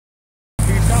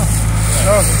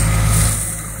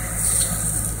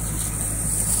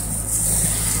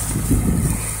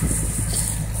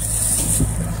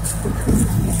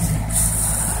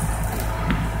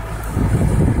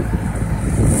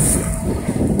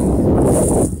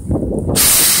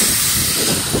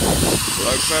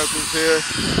Panthers here,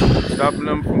 stopping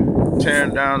them from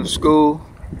tearing down the school.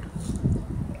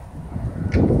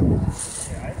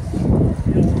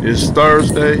 It's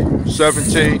Thursday,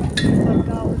 17th.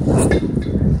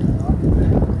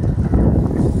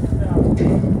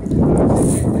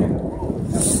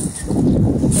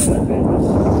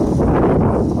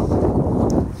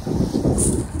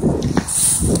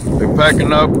 They're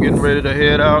packing up, getting ready to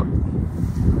head out.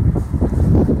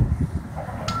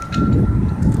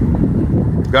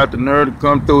 Got the nerve to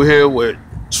come through here with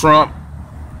Trump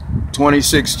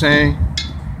 2016.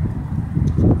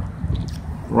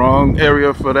 Wrong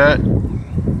area for that.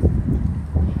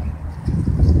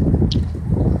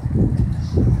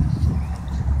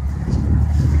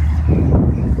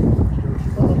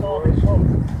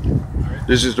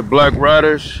 This is the Black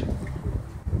Riders.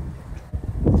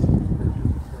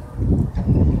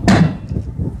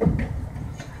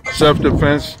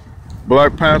 Self-defense,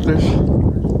 Black Panthers.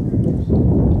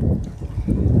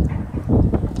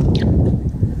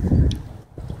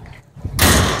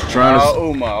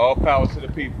 All power to the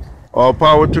people. All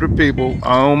power to the people.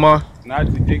 Auma.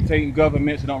 Not the dictating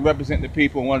governments that don't represent the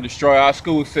people and want to destroy our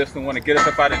school system, want to get us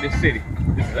up out of this city.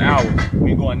 This is ours.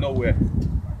 We ain't going nowhere.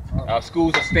 Our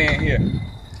schools are staying here.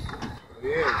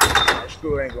 Yeah, our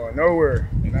school ain't going nowhere.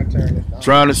 And I turn this down.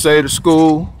 Trying to save the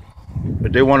school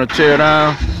that they want to tear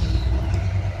down.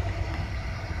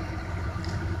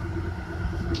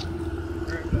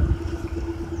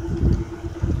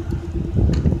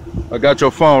 I got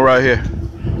your phone right here.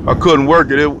 I couldn't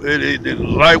work it. The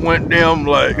light went dim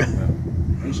like.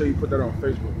 I'm sure you put that on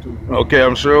Facebook too. Okay,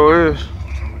 I'm sure it is.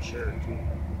 I'm gonna share it too.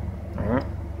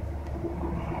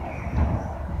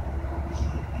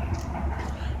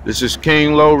 This is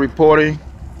King Low reporting.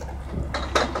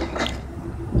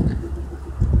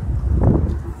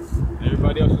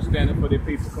 Everybody else is standing for their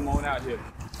people. Come on out here.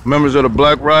 Members of the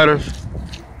Black Riders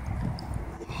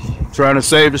trying to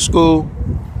save the school.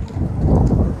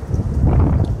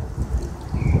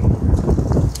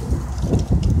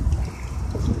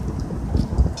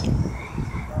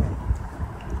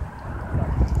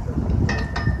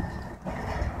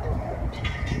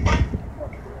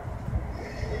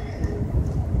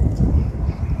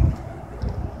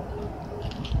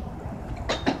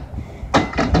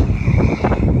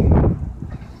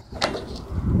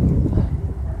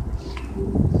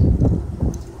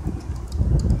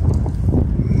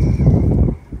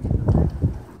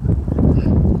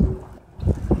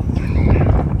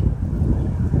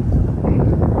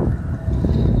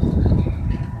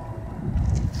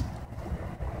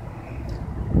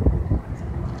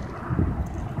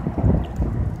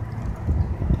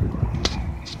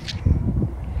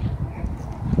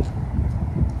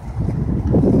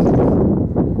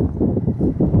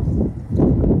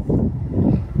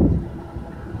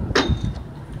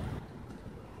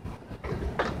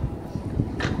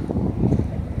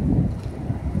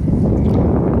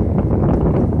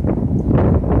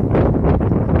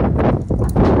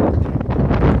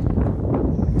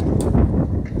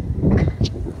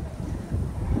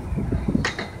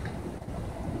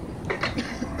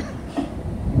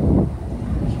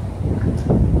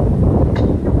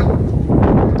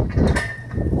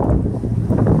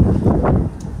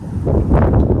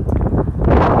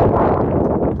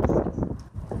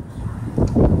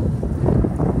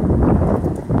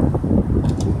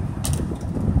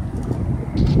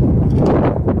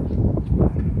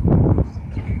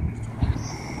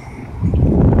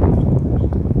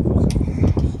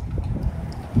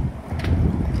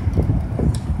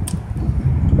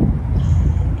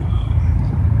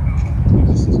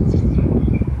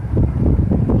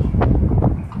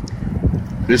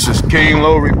 This is King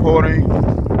Low reporting.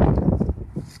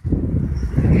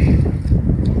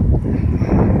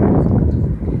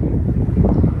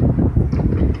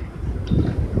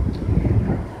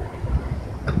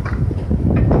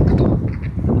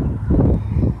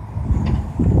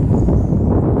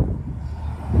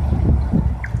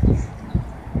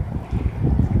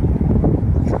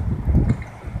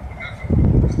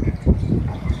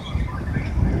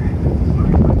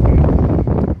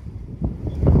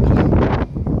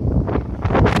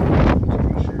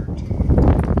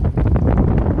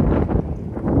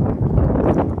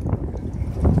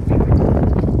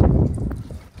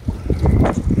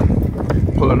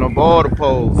 Pulling up all the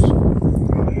poles.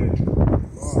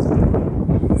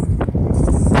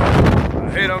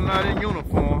 I hate I'm not in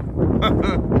uniform.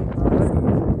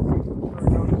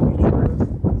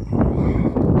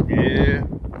 Yeah.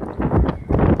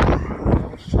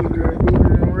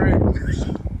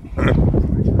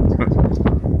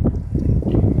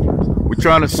 We're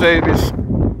trying to save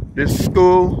this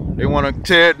school. They want to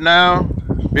tear it down.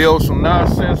 build some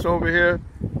nonsense over here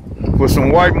for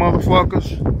some white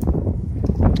motherfuckers.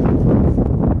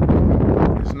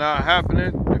 It's not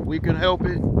happening if we can help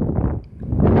it.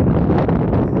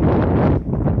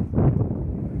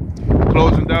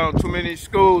 Closing down too many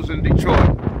schools in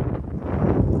Detroit.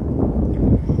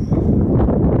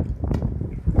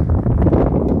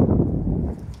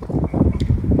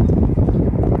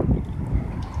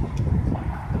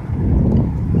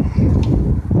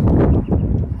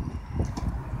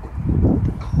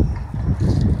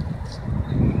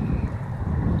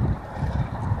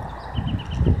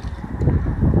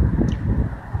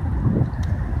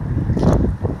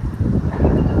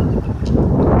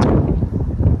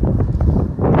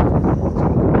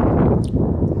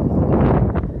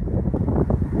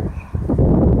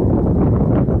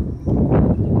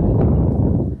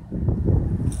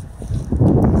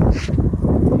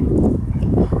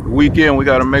 Weekend, we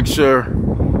got to make sure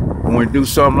when we do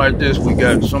something like this, we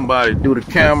got somebody do the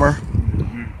camera.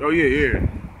 Oh yeah.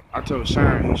 I told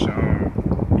Sean he should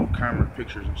do camera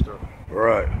pictures and stuff.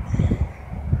 Right.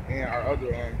 And our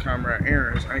other camera,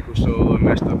 Aaron, his ankle so a little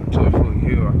messed up until it fully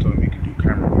healed. I told him he could do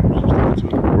camera pictures and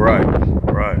stuff too.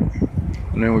 Right.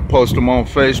 And then we post them on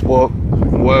Facebook,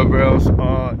 wherever else,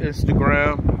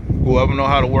 Instagram. Whoever know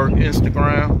how to work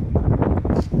Instagram,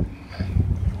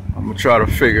 I'm gonna try to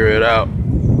figure it out.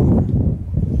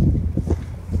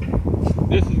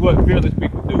 This is what fearless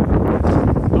people do.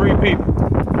 3 people.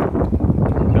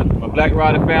 My Black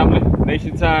Rider family,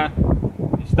 Nation Time,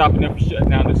 is stopping them from shutting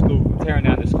down the school, from tearing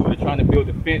down the school. They're trying to build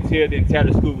a fence here, then tear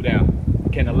the school down. We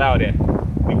can't allow that.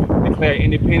 We declare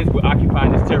independence, we're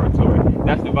occupying this territory.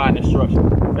 That's divine destruction.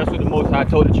 That's what the Most High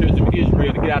told the children of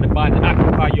Israel, to get out of bondage and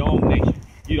occupy your own nation.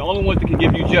 You're the only ones that can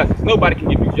give you justice. Nobody can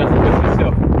give you justice but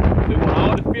yourself. They want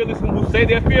all the fearless who say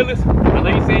they're fearless. I know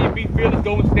you're saying you be fearless,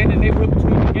 go and stand in the neighborhood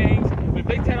between the gangs. But if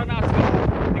they tear down our schools,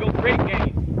 they're going to create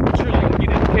gangs. Children are going to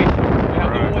get education. They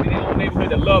have no one in their own neighborhood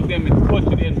that love them and culture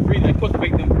them and breed and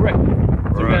cultivate them correctly.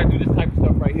 So we got to do this type of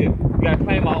stuff right here. We got to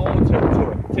claim our own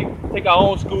territory. Take our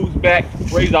own schools back,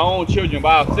 raise our own children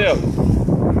by ourselves.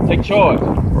 Take charge.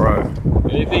 Right.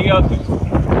 Anything else is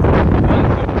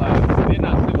uncivilized. They're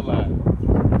not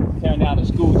civilized. Tearing down the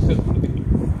school system.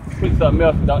 Put something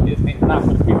else, it's not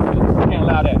for the people. We can't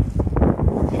allow that.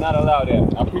 We cannot allow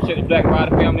that. I appreciate the Black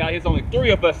Rider family out here. There's only 3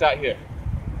 of us out here.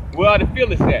 Where are the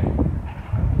fearless at?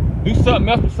 Do something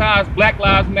else besides Black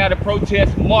Lives Matter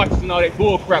protests, marches, and all that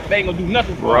bull crap. They ain't gonna do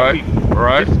nothing for our people.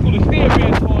 Right. This school is still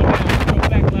being torn down for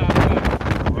Black Lives Matter.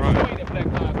 Right. Destroying the Black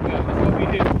Lives Matter. That's what we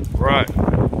did. Right.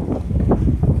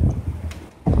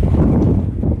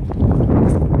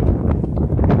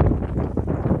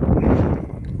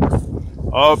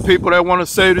 All people that want to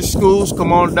save the schools,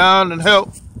 come on down and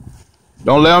help.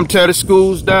 Don't let them tear the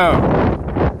schools down.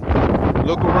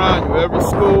 Look around you. Every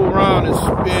school around is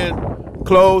being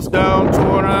closed down,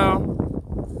 torn down.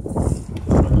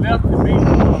 Left to be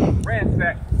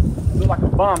ransacked, look like a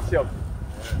bomb shelter.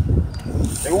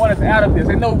 They want us out of this.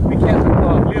 They know we can't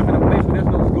live in a place where there's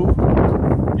no school.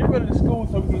 Get rid of the schools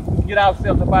so we can get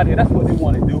ourselves up out of here. That's what they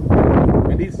want to do.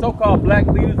 And these so-called black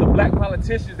leaders or black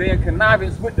politicians, they're in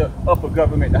connivance with the upper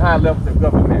government, the higher levels of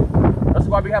government. That's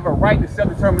why we have a right to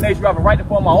self-determination. We have a right to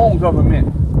form our own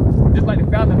government. Just like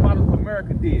the founding fathers of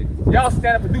America did. Y'all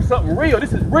stand up and do something real.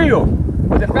 This is real.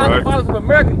 What the founding fathers of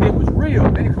America did was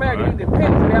real. They declared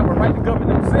independence. They have a right to govern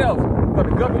themselves. But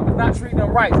the government is not treating them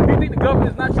right. So if you think the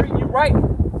government is not treating you right,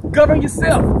 govern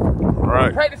yourself. Right.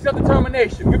 We practice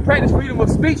self-determination. We practice freedom of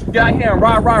speech. We get out here and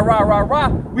rah, rah, rah, rah, rah.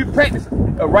 We practice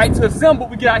a right to assemble.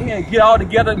 We get out here and get all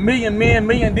together. Million men,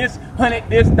 million this, 100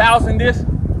 this, 1,000 this.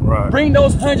 Right. Bring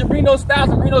those 100, bring those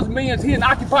 1,000, bring those millions here and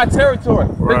occupy territory.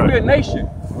 Let's be a nation.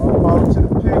 All power to the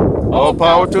people. All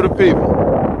power to the people.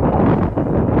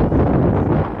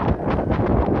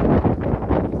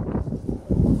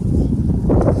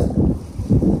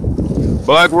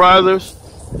 Black Riders,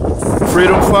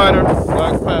 Freedom Fighter,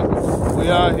 Black Panther. We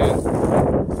out here.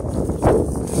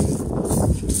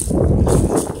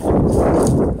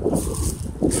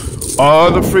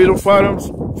 All the freedom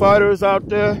fighters out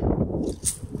there,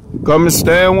 come and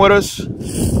stand with us. This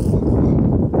is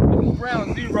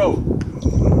Ground Zero.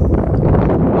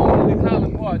 Only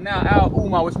Holland Park, now Al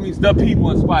Umma, which means the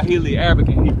people in Swahili, Arabic,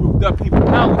 and Hebrew. The people.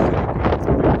 Now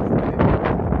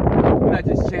we're not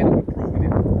just chanting, we're proving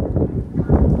it.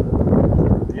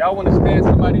 Y'all want to stand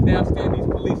somebody down, stand these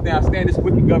police down, stand this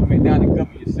wicked government down and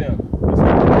govern yourself.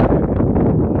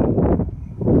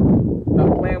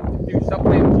 Stop playing with the future, stop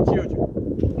playing with your children.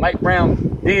 Mike Brown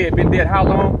dead, been dead how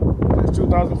long? Since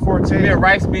 2014. Amir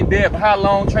Rice been dead for how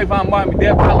long? Trayvon Martin been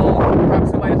dead for how long? Probably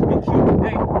somebody that's been killed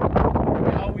today.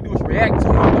 And all we do is react to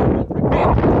it, we don't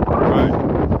prevent it.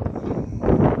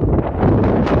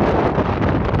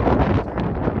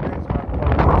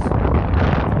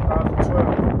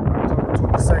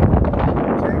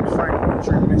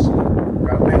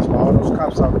 got lynched by all those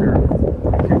cops out there.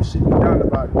 Can't shit be done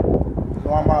about it.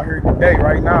 So I'm out here today,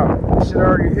 right now. This shit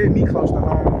already hit me close to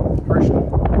home, personally.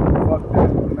 Fuck that.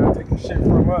 I'm not taking shit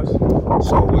from us.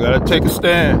 So we gotta take a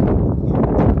stand.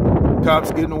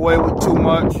 Cops getting away with too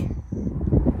much.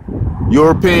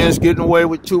 Europeans getting away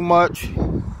with too much.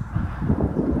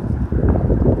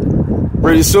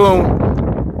 Pretty soon,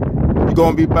 you're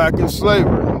gonna be back in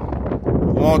slavery.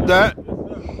 You want that?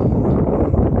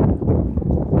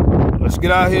 Let's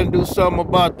get out here and do something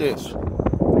about this.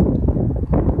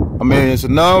 I mean, it's a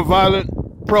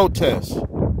non-violent protest.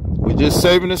 We're just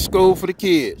saving the school for the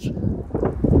kids.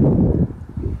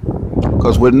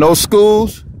 Because with no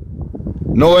schools,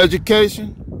 no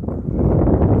education,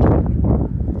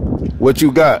 what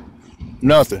you got?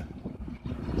 Nothing.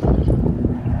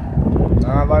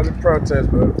 I like the protest,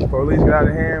 but if the police get out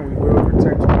of hand, we will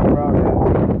protect you around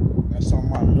here. That's on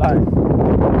my life.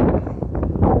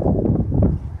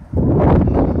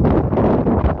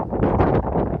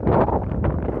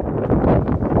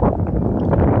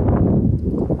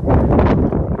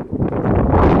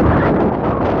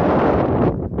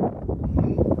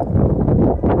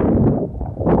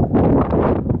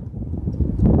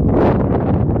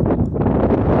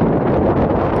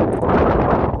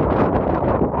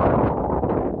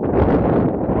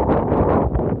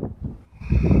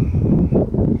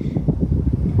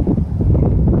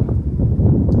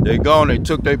 They gone, they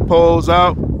took their poles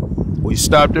out. We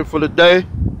stopped it for the day.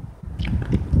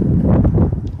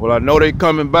 Well, I know they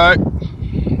coming back.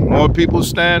 More people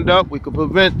stand up, we can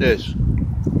prevent this.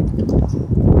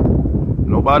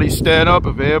 Nobody stand up.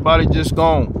 If everybody just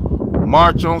gonna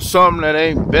march on something that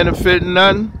ain't benefiting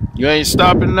nothing, you ain't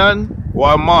stopping nothing,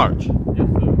 why march? Yes,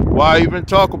 sir. Why even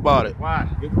talk about it? Why?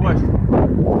 Good question.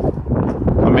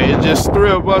 I mean, it's just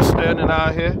three of us standing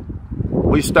out here.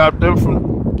 We stopped them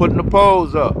from putting the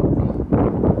poles up.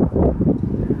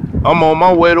 I'm on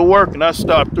my way to work and I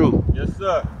stopped through. Yes,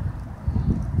 sir.